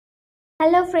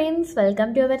Hello friends, welcome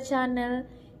to our channel.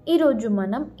 ఈరోజు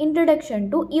మనం introduction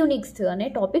to Unix అనే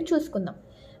టాపిక్ చూసుకుందాం.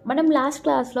 మనం లాస్ట్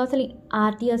క్లాస్లో అసలు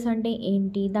ఆర్టీఎస్ అంటే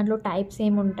ఏంటి, దాంట్లో టైప్స్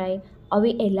ఏముంటాయి,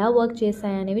 అవి ఎలా వర్క్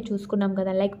చేస్తాయి అనేవి చూసుకున్నాం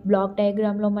కదా. లైక్ బ్లాక్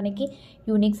డయాగ్రామ్లో మనకి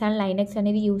యూనిక్స్ అండ్ లైనక్స్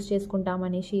అనేవి యూజ్ చేసుకుంటాం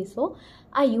అనేసి. సో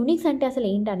ఆ యూనిక్స్ అంటే అసలు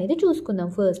ఏంటి అనేది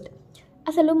చూసుకుందాం. ఫస్ట్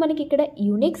అసలు మనకి ఇక్కడ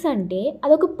యూనిక్స్ అంటే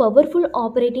అదొక పవర్ఫుల్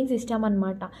ఆపరేటింగ్ సిస్టమ్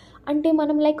అనమాట. అంటే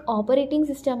మనం లైక్ ఆపరేటింగ్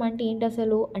సిస్టమ్ అంటే ఏంటి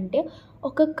అసలు అంటే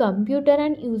ఒక కంప్యూటర్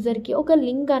అండ్ యూజర్కి ఒక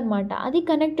లింక్ అనమాట, అది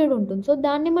కనెక్టెడ్ ఉంటుంది. సో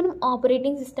దాన్ని మనం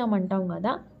ఆపరేటింగ్ సిస్టమ్ అంటాం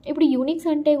కదా. ఇప్పుడు యూనిక్స్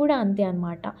అంటే కూడా అంతే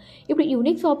అనమాట. ఇప్పుడు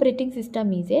Unix operating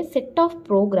system is a set of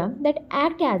programme that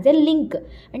act as a link.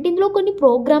 అంటే ఇందులో కొన్ని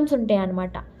ప్రోగ్రామ్స్ ఉంటాయి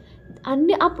అనమాట.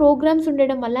 అన్ని ఆ ప్రోగ్రామ్స్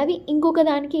ఉండడం వల్ల అవి ఇంకొక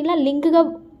దానికి ఇలా లింక్గా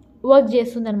వర్క్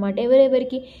చేస్తుంది అనమాట.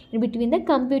 ఎవరెవరికి between the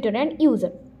computer and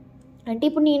user. అంటే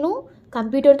ఇప్పుడు నేను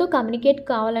కంప్యూటర్తో కమ్యూనికేట్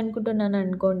కావాలనుకుంటున్నాను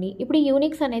అనుకోండి, ఇప్పుడు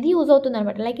యూనిక్స్ అనేది యూజ్ అవుతుంది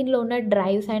అనమాట. లైక్ ఇందులో ఉన్న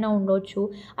డ్రైవ్స్ అయినా ఉండొచ్చు.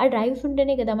 ఆ డ్రైవ్స్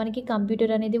ఉంటేనే కదా మనకి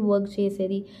కంప్యూటర్ అనేది వర్క్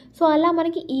చేసేది. సో అలా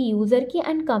మనకి ఈ యూజర్కి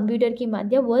అండ్ కంప్యూటర్కి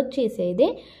మధ్య వర్క్ చేసేదే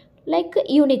లైక్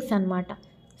యూనిక్స్ అనమాట.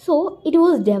 So it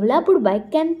was developed by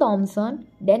can Thomson,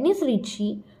 Denis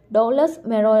Richie, డౌలస్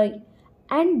మెరోయ్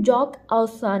and Jack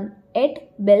ఔసన్ at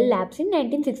bell labs in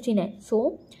 1969. So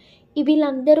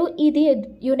వీళ్ళందరూ ఇది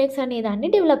యూనిక్స్ అనే దాన్ని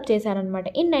డెవలప్ చేశారనమాట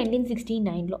ఇన్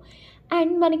 1969లో.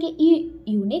 అండ్ మనకి ఈ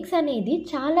యూనిక్స్ అనేది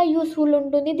చాలా యూస్ఫుల్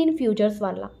ఉంటుంది దీని ఫ్యూచర్స్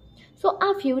వల్ల. సో ఆ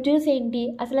ఫ్యూచర్స్ ఏంటి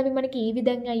అసలు, అవి మనకి ఏ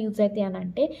విధంగా యూజ్ అవుతాయి అని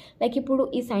అంటే, లైక్ ఇప్పుడు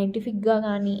ఈ సైంటిఫిక్గా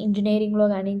కానీ ఇంజనీరింగ్లో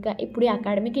కానీ ఇంకా ఇప్పుడు ఈ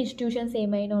అకాడమిక్ ఇన్స్టిట్యూషన్స్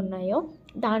ఏమైనా ఉన్నాయో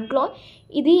దాంట్లో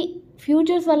ఇది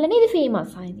ఫ్యూచర్స్ వల్లనే ఇది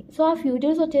ఫేమస్ అయింది. సో ఆ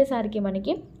ఫ్యూచర్స్ వచ్చేసరికి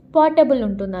మనకి పోర్టబుల్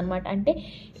ఉంటుందన్నమాట. అంటే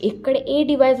ఎక్కడ ఏ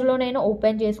డివైస్లోనైనా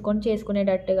ఓపెన్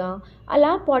చేసుకునేటట్టుగా అలా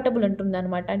పోర్టబుల్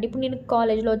ఉంటుందన్నమాట. అంటే ఇప్పుడు నేను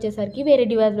కాలేజ్లో వచ్చేసరికి వేరే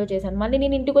డివైస్లో చేశాను, మళ్ళీ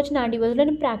నేను ఇంటికి వచ్చి నా డివైస్లో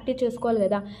నేను ప్రాక్టీస్ చేసుకోవాలి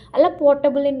కదా. అలా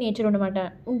పోర్టబుల్ ఇన్ నేచర్ అనమాట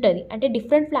ఉంటుంది. అంటే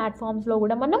డిఫరెంట్ ప్లాట్ఫామ్స్లో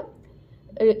కూడా మనం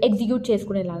ఎగ్జిక్యూట్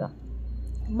చేసుకునేలాగా.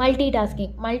 మల్టీ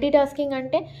టాస్కింగ్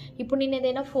అంటే ఇప్పుడు నేను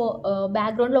ఏదైనా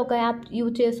బ్యాక్గ్రౌండ్లో ఒక యాప్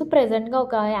యూజ్ చేస్తూ ప్రజెంట్గా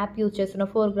ఒక యాప్ యూజ్ చేస్తున్నా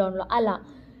ఫోర్గ్రౌండ్లో అలా.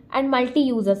 అండ్ మల్టీ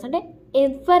యూజర్స్ అంటే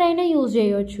ఎవరైనా యూజ్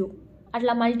చేయొచ్చు,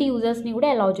 అట్లా మల్టీ యూజర్స్ని కూడా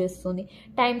అలౌ చేస్తుంది.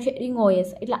 టైమ్ షేరింగ్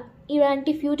ఓఎస్ ఇట్లా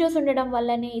ఇలాంటి ఫ్యూచర్స్ ఉండడం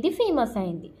వల్లనే ఇది ఫేమస్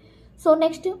అయింది. సో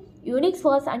నెక్స్ట్ యూనిక్స్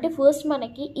ఫస్ట్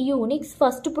మనకి ఈ యూనిక్స్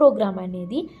ఫస్ట్ ప్రోగ్రామ్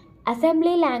అనేది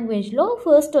అసెంబ్లీ లాంగ్వేజ్లో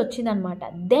ఫస్ట్ వచ్చిందనమాట.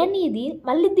 దెన్ ఇది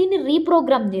మళ్ళీ దీన్ని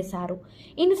రీప్రోగ్రామ్ చేశారు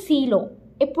ఇన్ సిలో.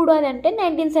 ఎప్పుడు అని అంటే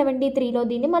 1973లో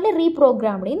దీన్ని మళ్ళీ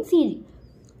రీప్రోగ్రామ్డ్ in C.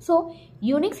 So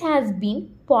Unix has been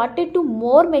ported to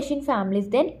more machine families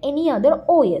then any other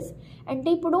OS. అంటే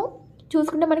ఇప్పుడు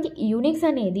చూసుకుంటే మనకి యూనిక్స్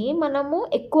అనేది మనము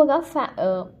ఎక్కువగా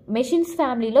మెషిన్స్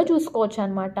ఫ్యామిలీలో చూసుకోవచ్చు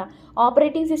అనమాట.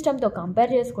 ఆపరేటింగ్ సిస్టమ్తో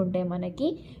కంపేర్ చేసుకుంటే మనకి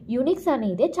యూనిక్స్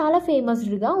అనేది చాలా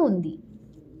ఫేమస్డ్గా ఉంది.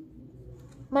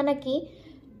 మనకి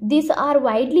this are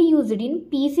widely used in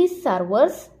PC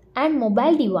servers and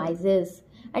mobile devices.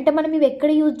 అంటే మనం ఇవి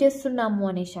ఎక్కడ యూజ్ చేస్తున్నాము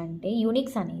అనేసి అంటే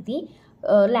యూనిక్స్ అనేది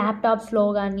ల్యాప్టాప్స్లో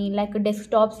కానీ లైక్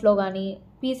డెస్క్టాప్స్లో కానీ,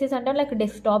 పీసీస్ అంటే లైక్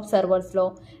డెస్క్టాప్ సర్వర్స్లో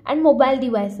అండ్ మొబైల్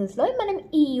డివైసెస్లో మనం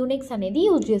ఈ యూనిక్స్ అనేది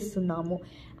యూజ్ చేస్తున్నాము.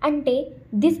 అంటే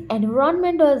this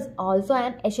environment was also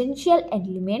an essential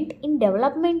element in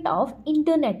development of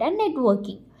internet and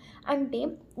networking. అంటే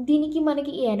దీనికి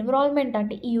మనకి ఈ ఎన్విరాన్మెంట్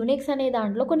అంటే ఈ యూనిక్స్ అనే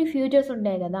దాంట్లో కొన్ని ఫ్యూచర్స్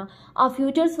ఉంటాయి కదా, ఆ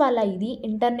ఫ్యూచర్స్ వల్ల ఇది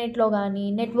ఇంటర్నెట్లో కానీ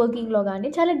నెట్వర్కింగ్లో కానీ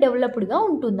చాలా డెవలప్డ్గా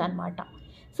ఉంటుందన్నమాట.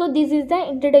 So this is the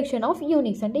introduction of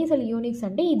Unix. అంటే అసలు యూనిక్స్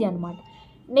అంటే ఇది అనమాట.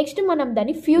 నెక్స్ట్ మనం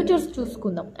దాని ఫ్యూచర్స్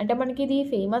చూసుకుందాం. అంటే మనకి ఇది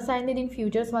ఫేమస్ అయింది దీని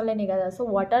ఫ్యూచర్స్ వల్లనే కదా. So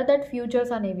what are that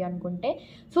futures అనేవి అనుకుంటే,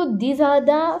 so these are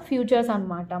the futures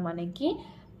అనమాట. మనకి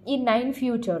ఈ 9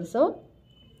 ఫ్యూచర్స్,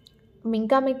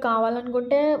 ఇంకా మీకు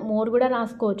కావాలనుకుంటే మోర్ కూడా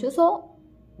రాసుకోవచ్చు. So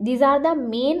these are the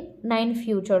main 9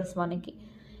 futures. మనకి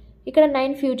ఇక్కడ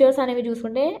 9 ఫ్యూచర్స్ అనేవి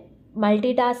చూసుకుంటే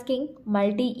multi tasking,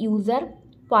 multi user,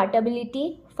 portability,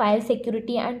 file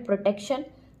security and protection,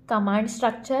 command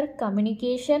structure,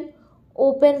 communication,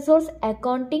 open source,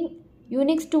 accounting,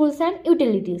 Unix tools and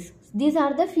utilities. These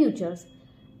are the futures.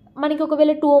 మనకి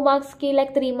ఒకవేళ 2 మార్క్స్కి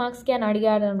like 3 మార్క్స్కి అని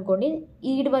అడిగారు అనుకోండి,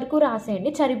 వీటి వరకు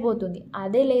రాసేయండి సరిపోతుంది.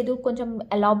 అదే లేదు కొంచెం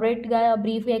ఎలాబరేట్గా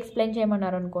బ్రీఫ్గా ఎక్స్ప్లెయిన్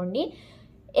చేయమన్నారు అనుకోండి,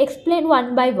 ఎక్స్ప్లెయిన్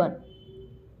 1 by 1.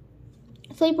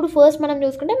 సో ఇప్పుడు ఫస్ట్ మనం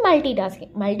చూసుకుంటే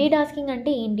మల్టీ టాస్కింగ్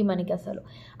అంటే ఏంటి మనకి అసలు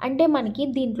అంటే, మనకి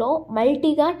దీంట్లో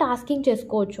మల్టీగా టాస్కింగ్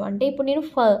చేసుకోవచ్చు. అంటే ఇప్పుడు నేను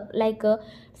లైక్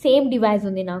సేమ్ డివైస్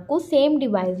ఉంది నాకు, సేమ్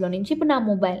డివైస్లో నుంచి ఇప్పుడు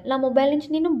నా మొబైల్ నుంచి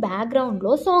నేను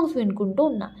బ్యాక్గ్రౌండ్లో సాంగ్స్ వినుకుంటూ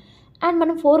ఉన్నా. అండ్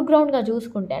మనం ఫోర్గ్రౌండ్గా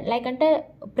చూసుకుంటే లైక్ అంటే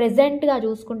ప్రెజెంట్గా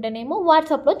చూసుకుంటేనేమో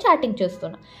వాట్సాప్లో చాటింగ్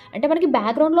చేస్తున్నా. అంటే మనకి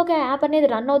బ్యాక్గ్రౌండ్లో ఒక యాప్ అనేది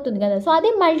రన్ అవుతుంది కదా. సో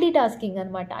అదే మల్టీ టాస్కింగ్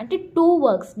అనమాట. అంటే 2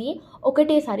 వర్క్స్ని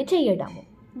ఒకటేసారి చేయడము,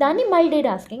 దాన్ని మల్టీ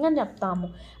టాస్కింగ్ అని చెప్తాము.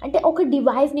 అంటే ఒక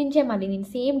డివైస్ నుంచే మళ్ళీ నేను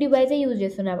సేమ్ డివైసే యూజ్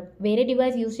చేస్తున్నాను, వేరే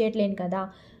డివైస్ యూజ్ చేయట్లేను కదా,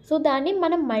 సో దాన్ని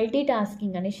మనం మల్టీ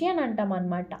టాస్కింగ్ అనేసి అని అంటాం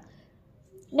అనమాట.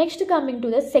 Next coming to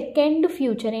the second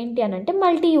future ఏంటి అని అంటే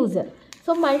multi user.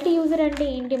 So multi user అంటే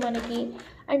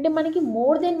ఏంటి మనకి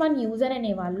మోర్ దెన్ వన్ యూజర్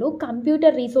అనేవాళ్ళు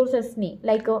కంప్యూటర్ రిసోర్సెస్ని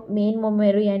లైక్ మెయిన్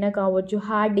మెమరీ అయినా కావచ్చు,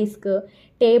 హార్డ్ డిస్క్,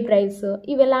 టేప్ డ్రైవ్స్,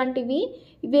 ఇవి ఎలాంటివి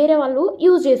వేరే వాళ్ళు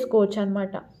యూజ్ చేసుకోవచ్చు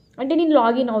అనమాట. అంటే నేను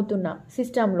లాగిన్ అవుతున్నా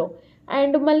సిస్టంలో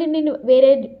అండ్ మళ్ళీ నేను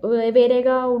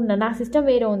వేరేగా ఉన్నా, నా సిస్టమ్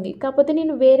వేరే ఉంది, కాకపోతే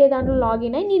నేను వేరే దాంట్లో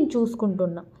లాగిన్ అయ్యి నేను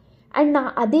చూసుకుంటున్నా అండ్ నా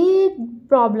అదే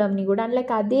ప్రాబ్లమ్ని కూడా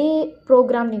లైక్ అదే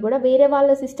ప్రోగ్రామ్ని కూడా వేరే వాళ్ళ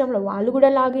సిస్టంలో వాళ్ళు కూడా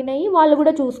లాగిన్ అయ్యి వాళ్ళు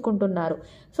కూడా చూసుకుంటున్నారు.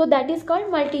 So that is called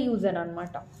multi user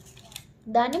అనమాట.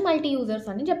 దాన్ని మల్టీ యూజర్స్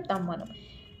అని చెప్తాం మనం.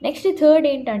 నెక్స్ట్ థర్డ్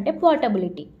ఏంటంటే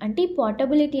పోర్టబిలిటీ. అంటే ఈ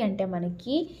పోర్టబిలిటీ అంటే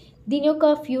మనకి దీని యొక్క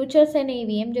ఫ్యూచర్స్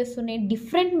అనేవి ఏం చేస్తున్నాయి,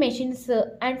 డిఫరెంట్ మెషిన్స్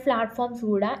అండ్ ప్లాట్ఫామ్స్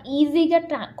కూడా ఈజీగా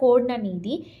కోడ్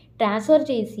అనేది ట్రాన్స్ఫర్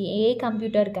చేసి ఏ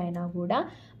కంప్యూటర్కైనా కూడా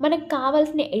మనకు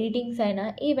కావాల్సిన ఎడిటింగ్స్ అయినా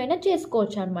ఏవైనా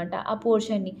చేసుకోవచ్చు అనమాట ఆ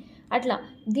పోర్షన్ని. అట్లా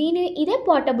ఇదే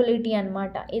పోర్టబిలిటీ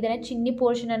అనమాట. ఏదైనా చిన్ని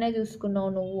పోర్షన్ అనేది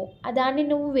చూసుకున్నావు నువ్వు, దాన్ని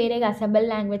నువ్వు వేరేగా అసెంబుల్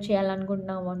లాంగ్వేజ్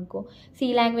చేయాలనుకుంటున్నావు అనుకో,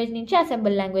 సి లాంగ్వేజ్ నుంచి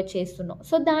అసెంబుల్ లాంగ్వేజ్ చేస్తున్నావు,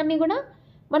 సో దాన్ని కూడా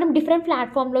మనం డిఫరెంట్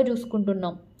ప్లాట్ఫామ్లో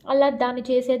చూసుకుంటున్నాం, అలా దాన్ని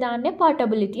చేసేదాన్నే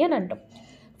పోర్టబిలిటీ అని అంటాం.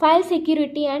 ఫైల్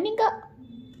సెక్యూరిటీ అండ్ ఇంకా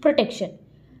ప్రొటెక్షన్.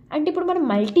 అంటే ఇప్పుడు మనం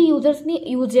మల్టీ యూజర్స్ని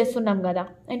యూజ్ చేస్తున్నాం కదా,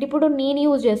 అంటే ఇప్పుడు నేను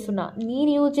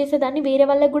యూజ్ చేసేదాన్ని వేరే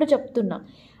వాళ్ళకి కూడా చెప్తున్నా.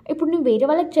 ఇప్పుడు నేను వేరే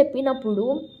వాళ్ళకి చెప్పినప్పుడు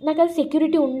నాకు అది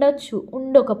సెక్యూరిటీ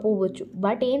ఉండకపోవచ్చు,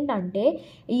 బట్ ఏంటంటే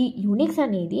ఈ యూనిక్స్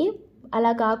అనేది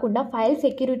అలా కాకుండా ఫైల్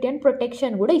సెక్యూరిటీ అండ్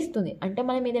ప్రొటెక్షన్ కూడా ఇస్తుంది. అంటే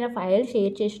మనం ఏదైనా ఫైల్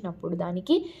షేర్ చేసినప్పుడు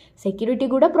దానికి సెక్యూరిటీ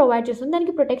కూడా ప్రొవైడ్ చేస్తుంది,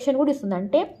 దానికి ప్రొటెక్షన్ కూడా ఇస్తుంది.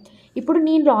 అంటే ఇప్పుడు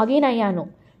నేను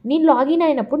లాగిన్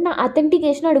అయినప్పుడు నా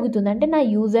అథెంటికేషన్ అడుగుతుంది, అంటే నా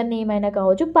యూజర్ నేమ్ అయినా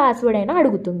కావచ్చు, పాస్వర్డ్ అయినా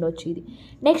అడుగుతుండొచ్చు ఇది.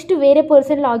 నెక్స్ట్ వేరే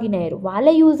పర్సన్ లాగిన్ అయ్యారు, వాళ్ళ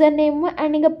యూజర్ నేమ్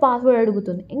అండ్ ఇంకా పాస్వర్డ్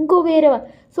అడుగుతుంది, ఇంకో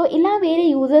సో ఇలా వేరే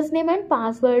యూజర్స్ నేమ్ అండ్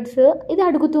పాస్వర్డ్స్ ఇది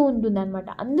అడుగుతూ ఉంటుంది అనమాట.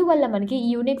 అందువల్ల మనకి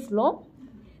యూనిక్స్లో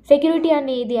సెక్యూరిటీ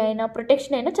అనేది అయినా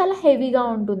ప్రొటెక్షన్ అయినా చాలా హెవీగా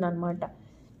ఉంటుందన్నమాట.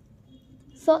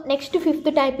 So next fifth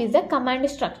type is the command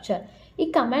structure. ఈ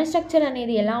కమాండ్ స్ట్రక్చర్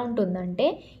అనేది ఎలా ఉంటుందంటే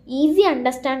ఈజీ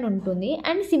అండర్స్టాండ్ ఉంటుంది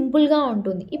అండ్ సింపుల్గా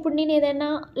ఉంటుంది. ఇప్పుడు నేను ఏదైనా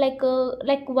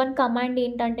లైక్ వన్ కమాండ్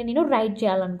ఏంటంటే నేను రైట్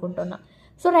చేయాలనుకుంటున్నా,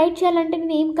 సో రైట్ చేయాలంటే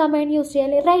నేను ఏం కమాండ్ యూజ్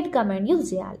చేయాలి, రైట్ కమాండ్ యూజ్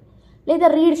చేయాలి. లేదా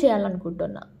రీడ్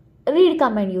చేయాలనుకుంటున్నా, రీడ్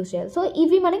కమాండ్ యూజ్ చేయాలి. సో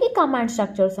ఇవి మనకి కమాండ్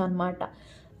స్ట్రక్చర్స్ అనమాట.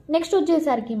 నెక్స్ట్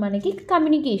వచ్చేసరికి మనకి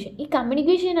కమ్యూనికేషన్. ఈ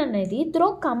కమ్యూనికేషన్ అనేది త్రూ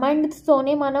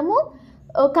కమాండ్స్తోనే మనము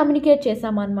కమ్యూనికేట్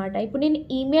చేస్తామన్నమాట. ఇప్పుడు నేను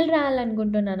ఈమెయిల్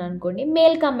రాయాలనుకుంటున్నాను అనుకోండి,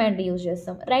 మెయిల్ కమాండ్ యూజ్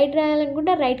చేస్తాం, రైట్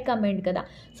రాయాలనుకుంటే రైట్ కమాండ్ కదా.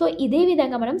 సో ఇదే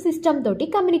విధంగా మనం సిస్టమ్ తోటి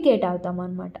కమ్యూనికేట్ అవుతాం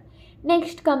అనమాట.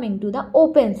 Next coming to the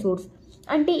open source.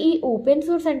 అంటే ఈ ఓపెన్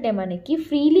సోర్స్ అంటే మనకి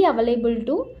ఫ్రీలీ అవైలబుల్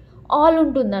టు ఆల్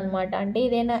ఉంటుందన్నమాట. అంటే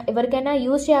ఏదైనా ఎవరికైనా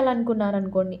యూజ్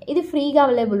చేయాలనుకున్నారనుకోండి, ఇది ఫ్రీగా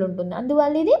అవైలబుల్ ఉంటుంది,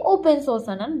 అందువల్ల ఇది ఓపెన్ సోర్స్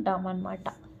అని అంటాం అనమాట.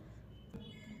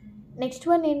 నెక్స్ట్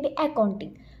వన్ ఏంటి,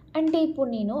 అకౌంటింగ్. అంటే ఇప్పుడు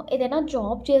నేను ఏదైనా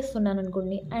జాబ్ చేస్తున్నాను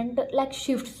అనుకోండి అండ్ లైక్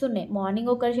షిఫ్ట్స్ ఉన్నాయి,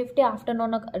 మార్నింగ్ ఒక షిఫ్ట్,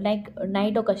 ఆఫ్టర్నూన్ లైక్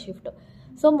నైట్ ఒక షిఫ్ట్.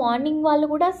 సో మార్నింగ్ వాళ్ళు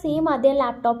కూడా సేమ్ అదే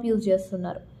ల్యాప్టాప్ యూజ్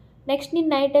చేస్తున్నారు, నెక్స్ట్ నేను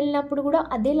నైట్ వెళ్ళినప్పుడు కూడా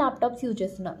అదే ల్యాప్టాప్స్ యూజ్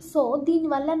చేస్తున్నారు. సో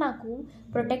దీనివల్ల నాకు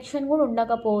ప్రొటెక్షన్ కూడా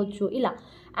ఉండకపోవచ్చు ఇలా,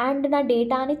 అండ్ నా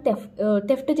డేటాని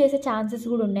థెఫ్ట్ చేసే ఛాన్సెస్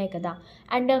కూడా ఉన్నాయి కదా.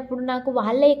 అండ్ అప్పుడు నాకు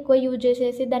వాళ్ళే ఎక్కువ యూజ్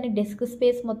చేసేసి దాని డెస్క్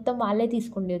స్పేస్ మొత్తం వాళ్ళే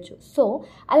తీసుకుండొచ్చు. సో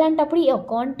అలాంటప్పుడు ఈ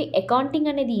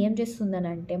అకౌంటింగ్ అనేది ఏం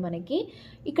చేస్తుందని అంటే మనకి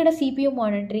ఇక్కడ CPU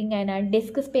మానిటరింగ్ అయినా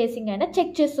డెస్క్ స్పేసింగ్ అయినా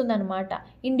చెక్ చేస్తుంది అనమాట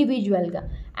ఇండివిజువల్గా,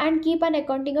 and keep an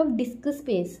accounting of disc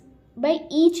space by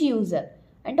each user.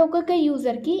 అంటే ఒక్కొక్క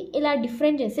యూజర్కి ఇలా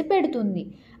డిఫరెంట్ చేసి పెడుతుంది.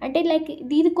 అంటే లైక్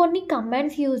ఇది కొన్ని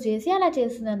కమాండ్స్ యూజ్ చేసి అలా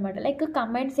చేస్తుంది అనమాట. లైక్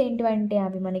కమాండ్స్ ఏంటివంటే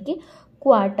అవి మనకి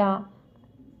క్వాటా,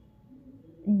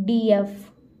 DF,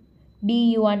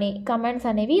 DU అనే కమాండ్స్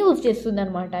అనేవి యూజ్ చేస్తుంది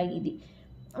అనమాట ఇది.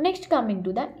 Next coming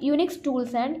to the Unix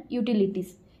tools and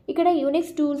utilities. ఇక్కడ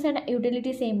యూనిక్స్ టూల్స్ అండ్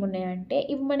యూటిలిటీస్ ఏమున్నాయంటే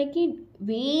ఇవి మనకి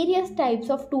వేరియస్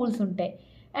టైప్స్ ఆఫ్ టూల్స్ ఉంటాయి,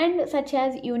 and such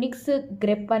as Unix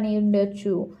grep అని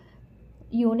ఉండొచ్చు,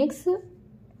 Unix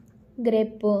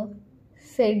grep,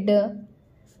 said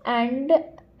and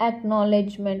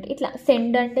acknowledgement. ఇట్లా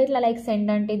సెండ్ అంటే ఇట్లా లైక్ సెండ్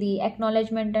అంటే ఇది,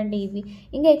 అక్నాలెడ్జ్మెంట్ అంటే ఇవి,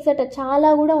 ఇంకా ఎక్సెట్రా చాలా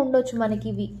కూడా ఉండొచ్చు మనకి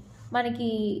ఇవి మనకి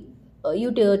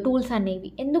టూల్స్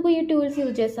అనేవి. ఎందుకు ఈ టూల్స్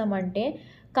యూజ్ చేస్తామంటే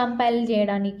కంపైల్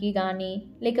చేయడానికి కానీ,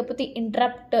 లేకపోతే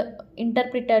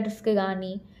ఇంటర్ప్రిటర్స్కి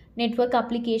కానీ, నెట్వర్క్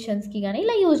అప్లికేషన్స్కి కానీ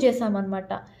ఇలా యూజ్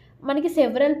చేస్తామన్నమాట. మనకి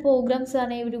సెవరల్ ప్రోగ్రామ్స్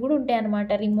అనేవి కూడా ఉంటాయి అన్నమాట,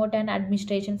 రిమోట్ అండ్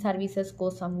అడ్మినిస్ట్రేషన్ సర్వీసెస్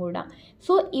కోసం కూడా.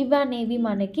 సో ఇవనేవి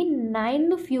మనకి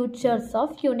 9 features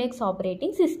of Unix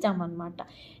operating system అనమాట.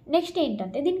 నెక్స్ట్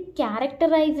ఏంటంటే దీని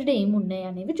క్యారెక్టరైజ్డ్ ఏమున్నాయి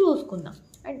అనేవి చూసుకుందాం.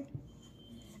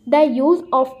 The use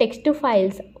of text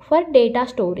files for data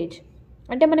storage.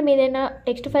 అంటే మనం ఏదైనా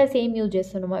టెక్స్ట్ ఫైల్స్ ఏం యూజ్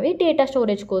చేస్తున్నామో అవి డేటా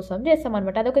స్టోరేజ్ కోసం చేస్తాం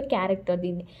అనమాట. అదొక క్యారెక్టర్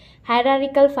దీన్ని.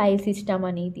 హైరారికల్ ఫైల్ సిస్టమ్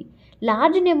అనేది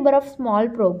large number of small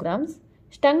programmes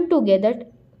stung together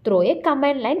throw A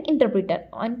command line interpreter.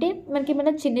 అంటే మనకి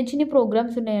ఏమైనా చిన్న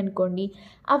ప్రోగ్రామ్స్ ఉన్నాయనుకోండి,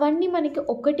 అవన్నీ మనకి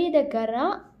ఒకటే దగ్గర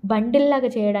బండిల్ లాగా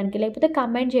చేయడానికి లేకపోతే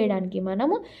కమాండ్ చేయడానికి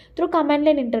మనము త్రూ కమాండ్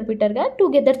లైన్ ఇంటర్ప్రిటర్గా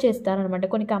టుగెదర్ చేస్తారనమాట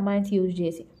కొన్ని కమాండ్స్ యూజ్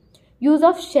చేసి. Use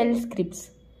of shell scripts,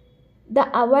 the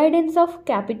avoidance of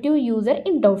captive user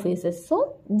interfaces. So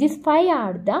these 5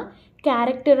 are the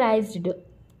characterized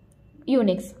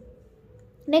Unix.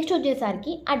 Next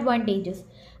వచ్చేసరికి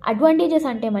అడ్వాంటేజెస్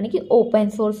అంటే మనకి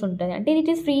ఓపెన్ సోర్స్ ఉంటుంది, అంటే ఇట్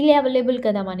ఈస్ ఫ్రీలీ అవైలబుల్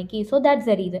కదా మనకి. So that's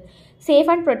the reason. Safe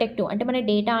and protective, అంటే మన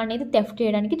data అనేది థెఫ్ట్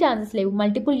చేయడానికి ఛాన్సెస్ లేవు.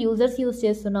 మల్టిపుల్ యూజర్స్ యూజ్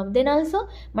చేస్తున్నాం, దెన్ ఆల్సో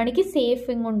మనకి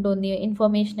సేఫింగ్ ఉంటుంది,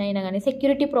 ఇన్ఫర్మేషన్ అయినా కానీ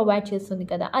సెక్యూరిటీ ప్రొవైడ్ చేస్తుంది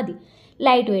కదా అది.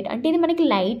 లైట్ వెయిట్, అంటే ఇది మనకి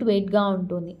లైట్ వెయిట్గా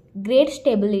ఉంటుంది. గ్రేట్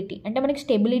స్టెబిలిటీ, అంటే మనకి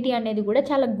స్టెబిలిటీ అనేది కూడా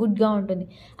చాలా గుడ్గా ఉంటుంది.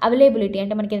 అవైలబిలిటీ,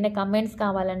 అంటే మనకి ఏదైనా కమెంట్స్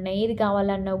కావాలన్నా ఏది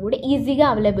కావాలన్నా కూడా ఈజీగా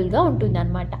అవైలబుల్గా ఉంటుంది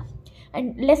అనమాట.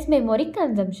 అండ్ లెస్ మెమొరీ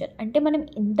కన్జంప్షన్, అంటే మనం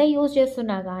ఎంత యూజ్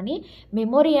చేస్తున్నా కానీ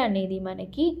మెమొరీ అనేది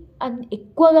మనకి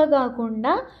ఎక్కువగా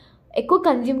కాకుండా ఎక్కువ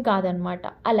కన్జ్యూమ్ కాదనమాట.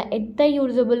 అలా ఎంత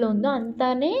యూజబుల్ ఉందో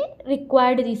అంతానే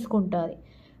రిక్వైర్డ్ తీసుకుంటుంది.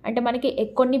 అంటే మనకి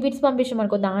కొన్ని బిట్స్ పంపించాం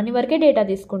అనుకో దాని వరకే డేటా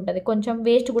తీసుకుంటుంది, కొంచెం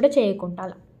వేస్ట్ కూడా చేయకుండా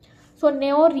అలా. సో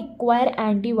నో రిక్వైర్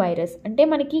యాంటీవైరస్, అంటే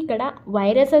మనకి ఇక్కడ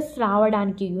వైరసెస్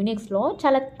రావడానికి యూనిక్స్లో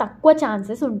చాలా తక్కువ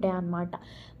ఛాన్సెస్ ఉంటాయి అన్నమాట.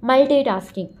 మల్టీ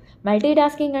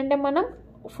టాస్కింగ్ అంటే మనం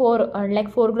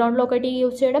ఫోర్గ్రౌండ్లో ఒకటి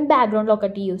యూజ్ చేయడం, బ్యాక్గ్రౌండ్లో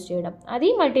ఒకటి యూజ్ చేయడం, అది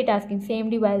మల్టీ టాస్కింగ్. సేమ్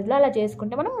డివైస్లో అలా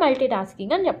చేసుకుంటే మనం మల్టీ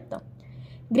టాస్కింగ్ అని చెప్తాం.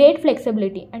 గ్రేట్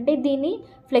ఫ్లెక్సిబిలిటీ, అంటే దీని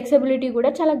ఫ్లెక్సిబిలిటీ కూడా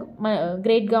చాలా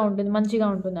గ్రేట్గా ఉంటుంది, మంచిగా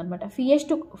ఉంటుంది అనమాట.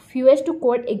 ఫ్యూయెస్ట్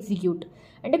కోడ్ ఎగ్జిక్యూట్,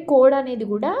 అంటే కోడ్ అనేది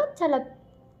కూడా చాలా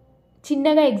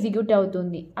చిన్నగా ఎగ్జిక్యూట్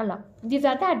అవుతుంది అలా. These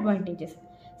are the advantages.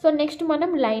 So next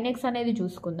మనం లైనక్స్ అనేది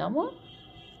చూసుకుందాము.